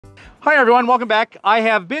Hi everyone, welcome back. I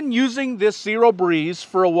have been using this Zero Breeze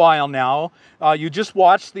for a while now. You just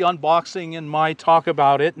watched the unboxing and my talk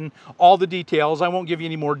about it and all the details. I won't give you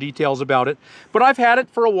any more details about it, but I've had it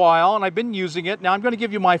for a while and I've been using it. Now I'm going to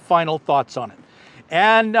give you my final thoughts on it.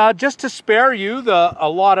 And just to spare you a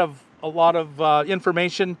lot of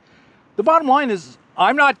information, the bottom line is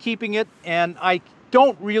I'm not keeping it and I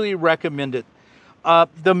don't really recommend it.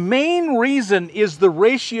 The main reason is the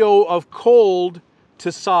ratio of cold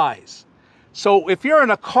to size. So if you're in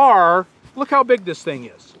a car, look how big this thing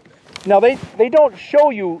is. Now they don't show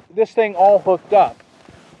you this thing all hooked up,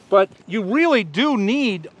 but you really do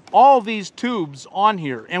need all these tubes on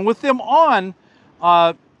here. And with them on,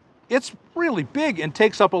 it's really big and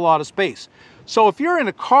takes up a lot of space. So if you're in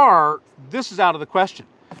a car, this is out of the question.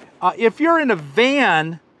 If you're in a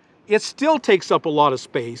van, it still takes up a lot of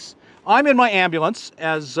space. I'm in my ambulance,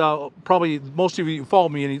 as probably most of you follow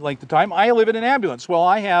me any length of time. I live in an ambulance. Well,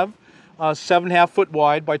 I have 7.5 foot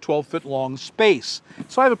wide by 12 foot long space.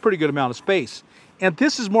 So I have a pretty good amount of space. And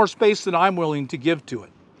this is more space than I'm willing to give to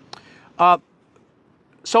it.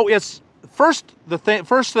 So it's first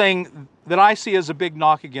thing that I see as a big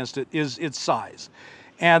knock against it is its size.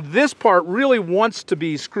 And this part really wants to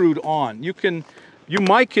be screwed on. You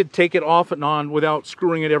might could take it off and on without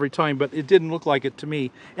screwing it every time, but it didn't look like it to me.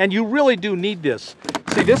 And you really do need this.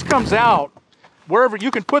 See, this comes out wherever, you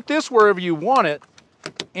can put this wherever you want it,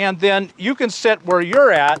 and then you can set where you're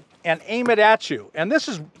at and aim it at you. And this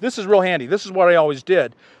is real handy. This is what I always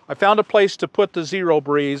did. I found a place to put the Zero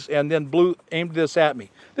Breeze and then aimed this at me.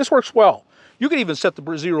 This works well. You can even set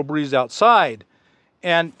the Zero Breeze outside,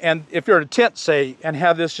 and if you're in a tent, say, and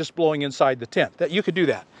have this just blowing inside the tent, that you could do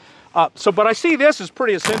that. But I see this is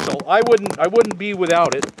pretty essential. I wouldn't be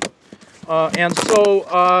without it.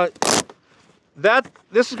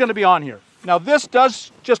 This is going to be on here. Now this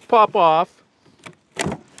does just pop off.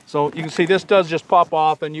 So you can see this does just pop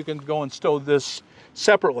off, and you can go and stow this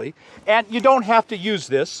separately. And you don't have to use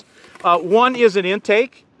this. One is an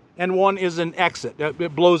intake and one is an exit.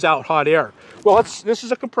 It blows out hot air. Well, this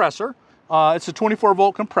is a compressor. It's a 24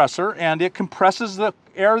 volt compressor, and it compresses the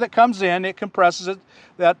air that comes in. It compresses it,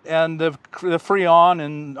 and the freon,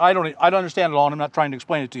 and I don't understand it all, and I'm not trying to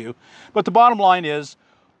explain it to you. But the bottom line is,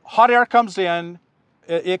 hot air comes in,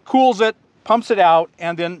 it cools it, pumps it out,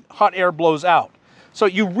 and then hot air blows out. So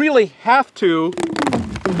you really have to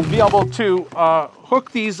be able to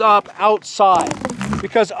hook these up outside,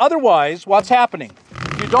 because otherwise, what's happening?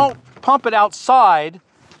 If you don't pump it outside,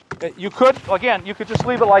 you could just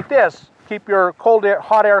leave it like this. Keep your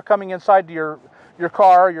hot air coming inside to your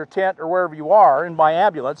car, your tent, or wherever you are in my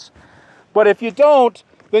ambulance. But if you don't,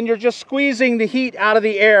 then you're just squeezing the heat out of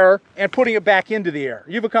the air and putting it back into the air.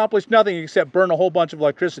 You've accomplished nothing except burn a whole bunch of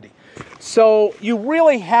electricity. So you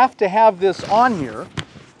really have to have this on here,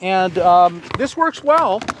 and this works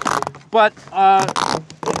well, but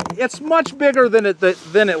it's much bigger than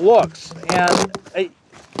it looks, and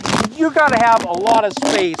you got to have a lot of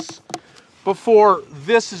space before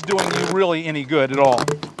this is doing you really any good at all.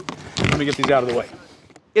 Let me get these out of the way.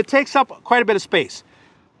 It takes up quite a bit of space.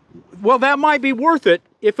 Well, that might be worth it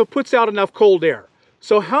if it puts out enough cold air.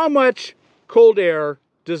 So how much cold air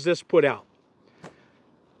does this put out?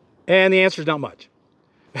 And the answer is not much.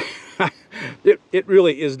 It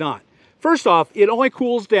really is not. First off, it only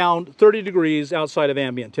cools down 30 degrees outside of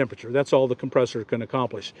ambient temperature. That's all the compressor can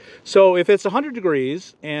accomplish. So if it's 100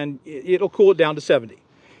 degrees, and it'll cool it down to 70.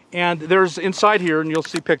 And there's inside here, and you'll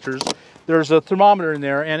see pictures, there's a thermometer in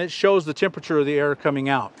there, and it shows the temperature of the air coming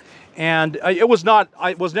out. And it was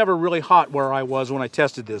never really hot where I was when I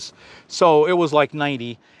tested this. So it was like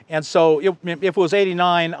 90. And so if it was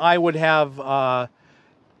 89, I would have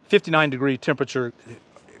 59 degree temperature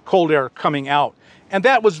cold air coming out. And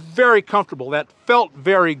that was very comfortable. That felt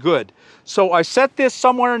very good. So I set this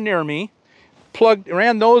somewhere near me,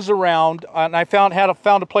 ran those around, and I found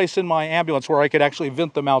a place in my ambulance where I could actually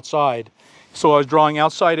vent them outside. So I was drawing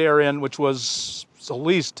outside air in, which was at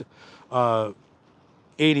least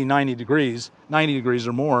 80, 90 degrees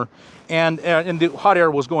or more, and the hot air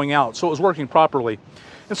was going out, so it was working properly.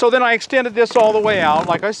 And so then I extended this all the way out,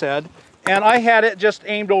 like I said, and I had it just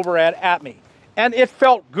aimed over at me. And it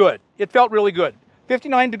felt good. It felt really good.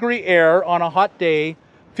 59 degree air on a hot day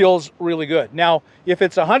feels really good. Now, if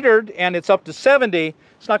it's 100 and it's up to 70,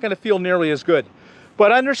 it's not going to feel nearly as good.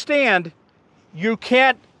 But understand, you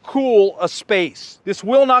can't cool a space. This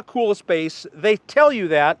will not cool a space. They tell you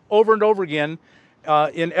that over and over again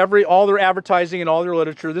in all their advertising and all their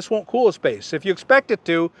literature. This won't cool a space. If you expect it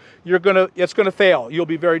to, it's gonna fail. You'll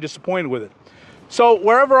be very disappointed with it. So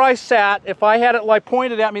wherever I sat, if I had it like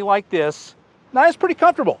pointed at me like this, now it's pretty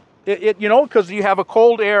comfortable. You know, because you have a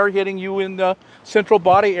cold air hitting you in the central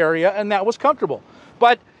body area, and that was comfortable.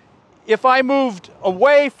 But if I moved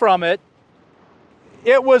away from it,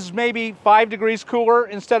 it was maybe 5 degrees cooler.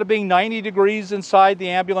 Instead of being 90 degrees inside the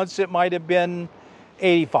ambulance, it might have been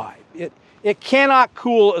 85. It cannot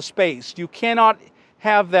cool a space. You cannot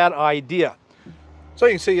have that idea. So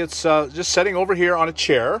you can see it's just sitting over here on a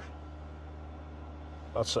chair.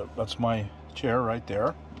 That's my chair right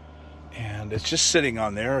there. And it's just sitting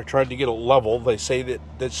on there. I tried to get it level. They say that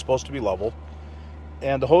it's supposed to be level.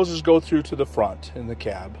 And the hoses go through to the front in the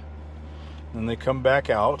cab. And they come back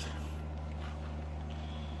out.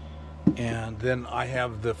 And then I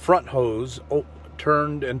have the front hose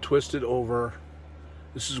turned and twisted over.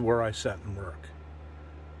 This is where I sit and work.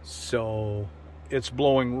 So it's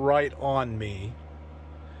blowing right on me.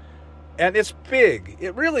 And it's big.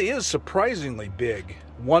 It really is surprisingly big.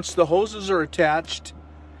 Once the hoses are attached,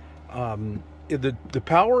 the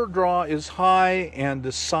power draw is high and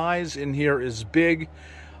the size in here is big.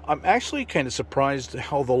 I'm actually kind of surprised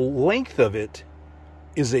how the length of it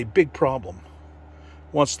is a big problem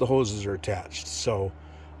once the hoses are attached. So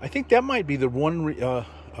I think that might be the one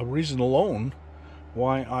a reason alone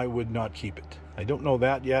why I would not keep it. I don't know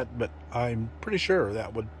that yet, but I'm pretty sure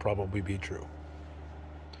that would probably be true.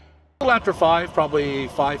 A little after 5, probably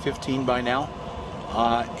 5:15 by now.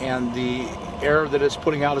 And the air that it's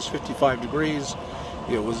putting out is 55 degrees.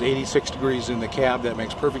 It was 86 degrees in the cab. That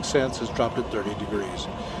makes perfect sense. It's dropped to 30 degrees.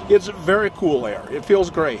 It's very cool air. It feels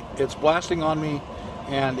great. It's blasting on me,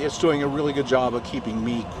 and it's doing a really good job of keeping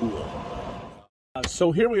me cool.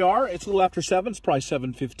 So here we are. It's a little after 7. It's probably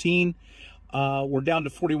 7:15. We're down to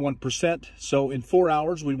 41%. So in 4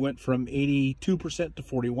 hours, we went from 82% to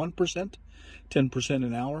 41%, 10%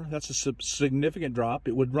 an hour. That's a significant drop.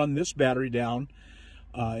 It would run this battery down.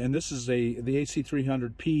 And this is the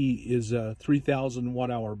AC300P is a 3,000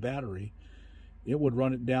 watt-hour battery. It would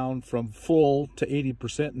run it down from full to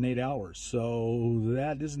 80% in 8 hours. So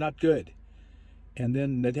that is not good. And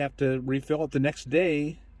then they'd have to refill it the next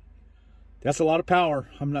day. That's a lot of power.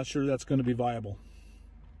 I'm not sure that's going to be viable.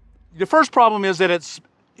 The first problem is that it's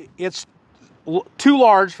too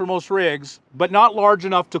large for most rigs, but not large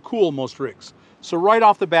enough to cool most rigs. So right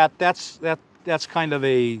off the bat, that's kind of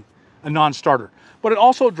a non-starter. But it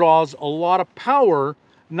also draws a lot of power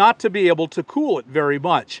not to be able to cool it very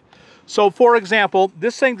much. So for example,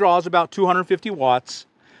 this thing draws about 250 watts,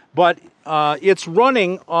 but it's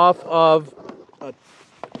running off of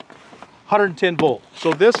 110 volt.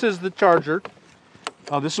 So this is the charger.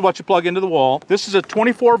 This is what you plug into the wall. This is a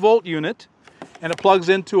 24 volt unit, and it plugs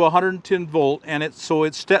into 110 volt, and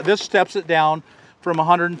this steps it down from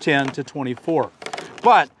 110 to 24.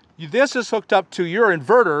 But this is hooked up to your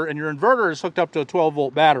inverter, and your inverter is hooked up to a 12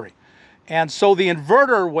 volt battery. And so the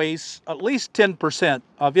inverter wastes at least 10%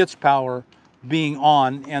 of its power being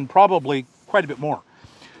on, and probably quite a bit more.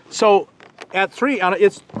 So at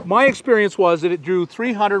my experience was that it drew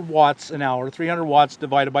 300 watts an hour. 300 watts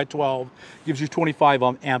divided by 12 gives you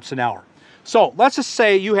 25 amps an hour. So let's just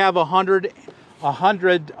say you have a 100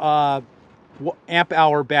 amp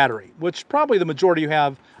hour battery, which probably the majority you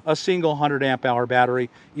have a single 100 amp hour battery,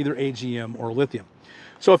 either AGM or lithium.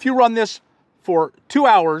 So if you run this for 2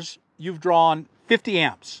 hours, you've drawn 50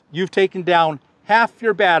 amps. You've taken down half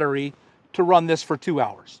your battery to run this for 2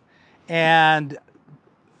 hours. And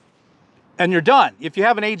you're done. If you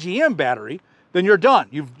have an AGM battery, then you're done.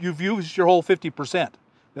 You've used your whole 50%.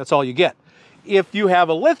 That's all you get. If you have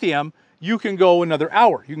a lithium, you can go another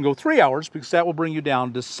hour. You can go 3 hours, because that will bring you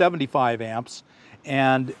down to 75 amps.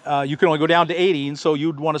 And you can only go down to 80, and so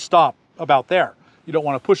you'd want to stop about there. You don't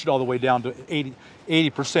want to push it all the way down to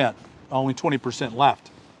 80%, only 20% left.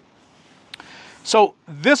 So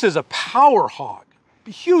this is a power hog, a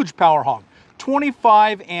huge power hog,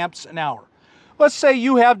 25 amps an hour. Let's say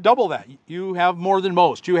you have double that. You have more than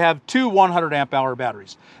most. You have 2 100 amp hour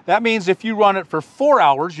batteries. That means if you run it for 4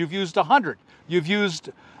 hours, you've used 100. You've used,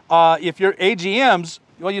 if your AGMs,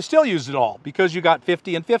 well, you still used it all, because you got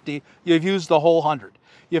 50 and 50, you've used the whole 100.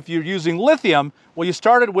 If you're using lithium, well, you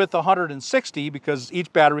started with 160, because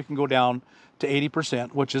each battery can go down to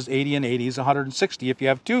 80%, which is 80 and 80 is 160 if you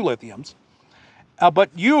have 2 lithiums. But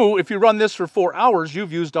if you run this for 4 hours,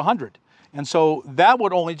 you've used 100. And so that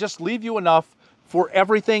would only just leave you enough for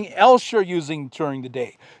everything else you're using during the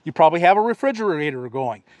day. You probably have a refrigerator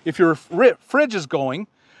going. If your fridge is going,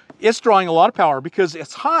 it's drawing a lot of power because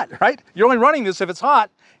it's hot, right? You're only running this if it's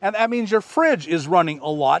hot, and that means your fridge is running a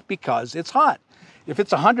lot because it's hot. If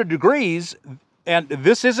it's 100 degrees, and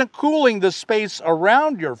this isn't cooling the space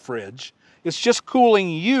around your fridge, it's just cooling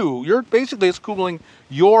you. Basically, it's cooling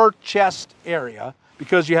your chest area,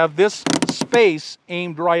 because you have this space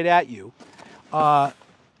aimed right at you,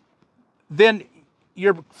 then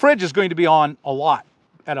your fridge is going to be on a lot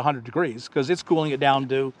at 100 degrees because it's cooling it down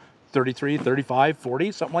to 33, 35,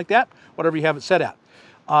 40, something like that, whatever you have it set at.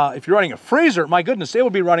 If you're running a freezer, my goodness, it will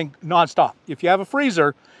be running nonstop. If you have a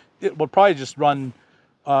freezer, it will probably just run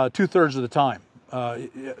 2/3 of the time,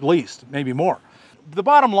 at least, maybe more. The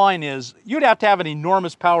bottom line is you'd have to have an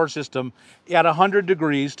enormous power system at 100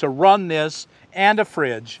 degrees to run this and a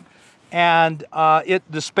fridge. And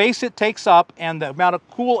the space it takes up and the amount of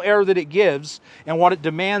cool air that it gives and what it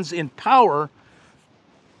demands in power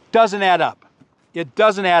doesn't add up. It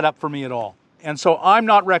doesn't add up for me at all. And so I'm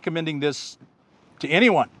not recommending this to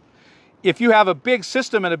anyone. If you have a big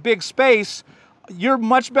system and a big space, you're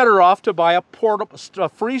much better off to buy a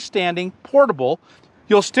freestanding portable.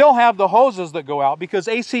 You'll still have the hoses that go out because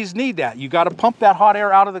ACs need that. You got to pump that hot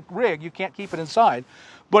air out of the rig. You can't keep it inside.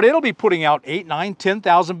 But it'll be putting out 8, 9,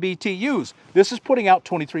 10,000 BTUs. This is putting out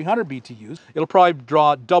 2,300 BTUs. It'll probably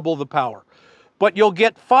draw double the power. But you'll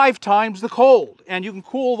get 5 times the cold, and you can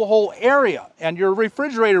cool the whole area, and your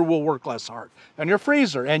refrigerator will work less hard, and your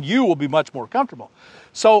freezer, and you will be much more comfortable.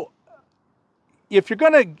 So if you're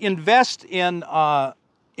going to invest in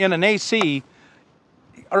an AC,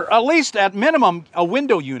 or at least at minimum a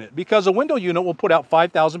window unit, because a window unit will put out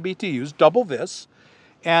 5,000 BTUs, double this,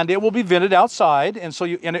 and it will be vented outside, and so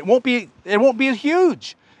it won't be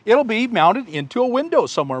huge. It'll be mounted into a window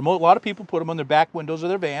somewhere. A lot of people put them on their back windows of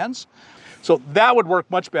their vans. So that would work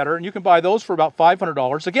much better, and you can buy those for about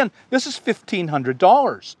 $500. Again, this is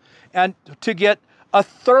 $1,500. And to get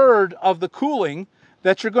 1/3 of the cooling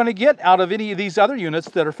that you're going to get out of any of these other units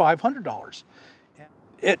that are $500.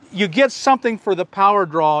 You get something for the power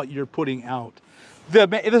draw you're putting out. The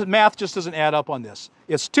math just doesn't add up on this.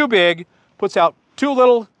 It's too big, puts out too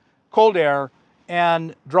little cold air,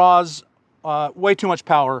 and draws way too much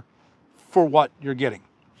power for what you're getting.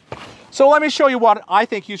 So let me show you what I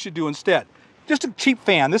think you should do instead. Just a cheap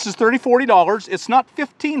fan. This is $30, $40. It's not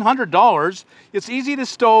 $1,500. It's easy to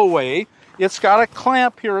stow away. It's got a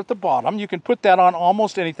clamp here at the bottom. You can put that on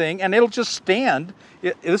almost anything, and it'll just stand.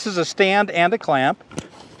 This is a stand and a clamp,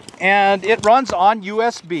 and it runs on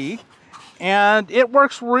USB, and it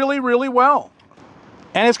works really, really well.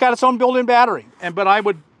 And it's got its own built-in battery.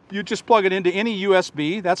 You just plug it into any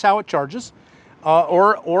USB. That's how it charges.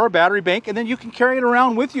 Or a battery bank, and then you can carry it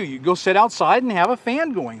around with you. You go sit outside and have a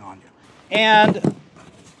fan going on you. And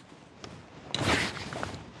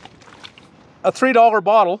a $3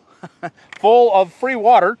 bottle full of free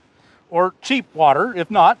water, or cheap water, if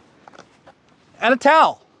not, and a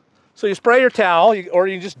towel. So you spray your towel, or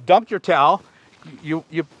you just dump your towel. You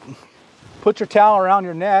put your towel around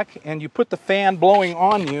your neck, and you put the fan blowing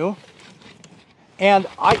on you. And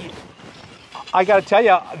I got to tell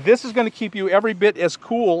you, this is going to keep you every bit as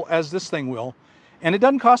cool as this thing will. And it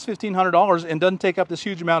doesn't cost $1,500 and doesn't take up this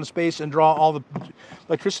huge amount of space and draw all the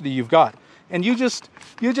electricity you've got. And you just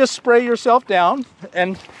spray yourself down.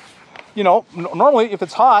 And, you know, normally if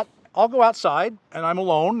it's hot, I'll go outside and I'm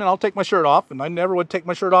alone and I'll take my shirt off. And I never would take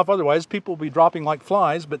my shirt off otherwise. People will be dropping like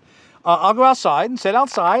flies. But I'll go outside and sit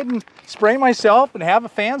outside and spray myself and have a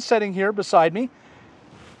fan setting here beside me.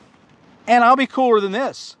 And I'll be cooler than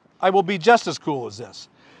this. I will be just as cool as this.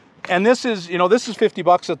 And this is, you know, this is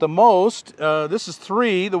 $50 at the most. This is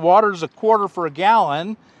 $3. The water's $1/4 for a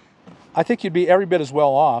gallon. I think you'd be every bit as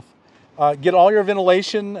well off. Get all your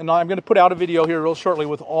ventilation, and I'm going to put out a video here real shortly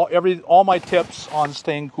with all my tips on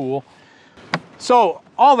staying cool. So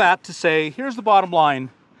all that to say, here's the bottom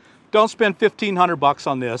line. Don't spend $1,500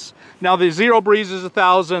 on this. Now the Zero Breeze is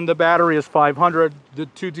 $1,000. The battery is $500. The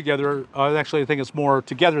two together, actually I think it's more.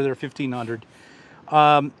 Together they're $1,500.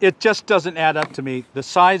 It just doesn't add up to me. The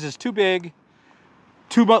size is too big,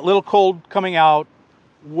 too much little cold coming out,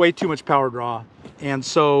 way too much power draw. And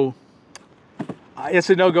so it's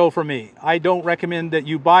a no-go for me. I don't recommend that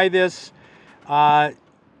you buy this. A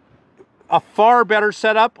far better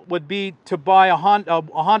setup would be to buy a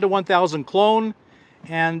Honda 1000 clone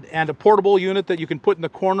and a portable unit that you can put in the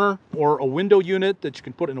corner, or a window unit that you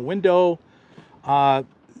can put in a window.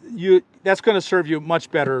 That's going to serve you much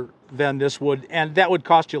better than this would, and that would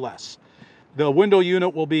cost you less. The window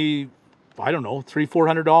unit will be, I don't know, $300,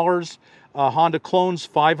 $400. Honda clones,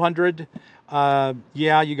 $500.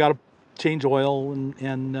 Yeah, you got to change oil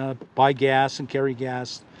and buy gas and carry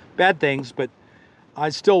gas. Bad things, but I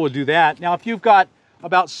still would do that. Now, if you've got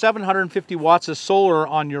about 750 watts of solar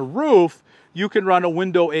on your roof, you can run a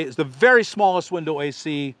window, the very smallest window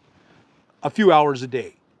AC, a few hours a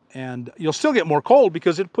day. And you'll still get more cold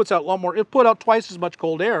because it puts out a lot more, it put out twice as much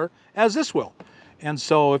cold air as this will. And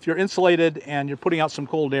so if you're insulated and you're putting out some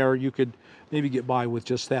cold air, you could maybe get by with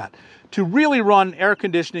just that. To really run air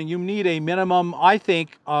conditioning, you need a minimum, I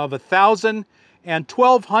think, of 1,000 and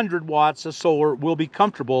 1,200 watts of solar will be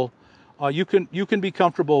comfortable. You can be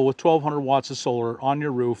comfortable with 1,200 watts of solar on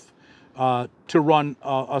your roof to run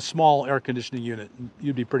a small air conditioning unit.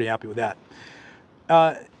 You'd be pretty happy with that.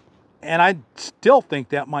 And I still think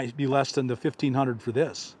that might be less than the 1,500 for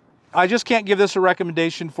this. I just can't give this a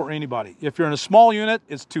recommendation for anybody. If you're in a small unit,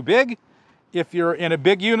 it's too big. If you're in a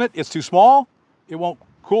big unit, it's too small. It won't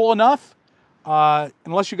cool enough.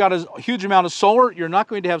 Unless you got a huge amount of solar, you're not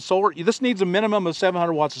going to have solar. This needs a minimum of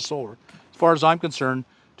 700 watts of solar, as far as I'm concerned,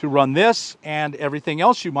 to run this and everything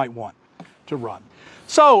else you might want to run.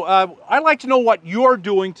 So I'd like to know what you're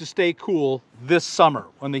doing to stay cool this summer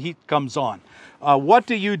when the heat comes on. What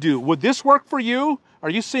do you do? Would this work for you? Are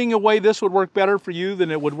you seeing a way this would work better for you than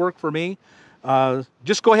it would work for me?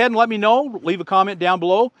 Just go ahead and let me know. Leave a comment down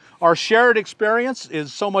below. Our shared experience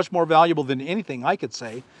is so much more valuable than anything I could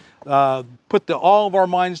say. Put all of our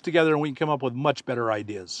minds together and we can come up with much better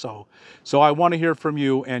ideas. So I want to hear from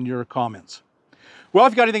you and your comments. Well,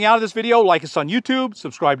 if you got anything out of this video, like us on YouTube,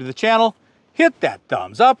 subscribe to the channel, hit that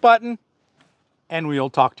thumbs up button, and we'll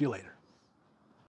talk to you later.